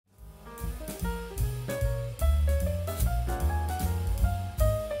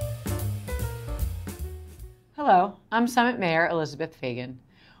Hello, I'm Summit Mayor Elizabeth Fagan.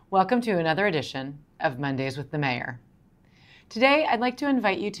 Welcome to another edition of Mondays with the Mayor. Today, I'd like to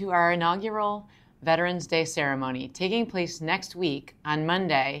invite you to our inaugural Veterans Day ceremony taking place next week on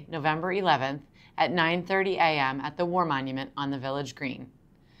Monday, November 11th at 9:30 a.m. at the War Monument on the Village Green.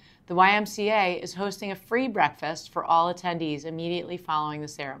 The YMCA is hosting a free breakfast for all attendees immediately following the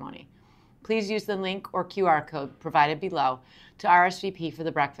ceremony. Please use the link or QR code provided below to RSVP for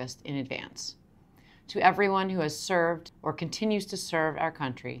the breakfast in advance. To everyone who has served or continues to serve our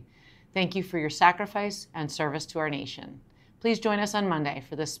country, thank you for your sacrifice and service to our nation. Please join us on Monday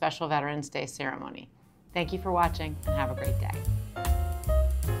for this special Veterans Day ceremony. Thank you for watching and have a great day.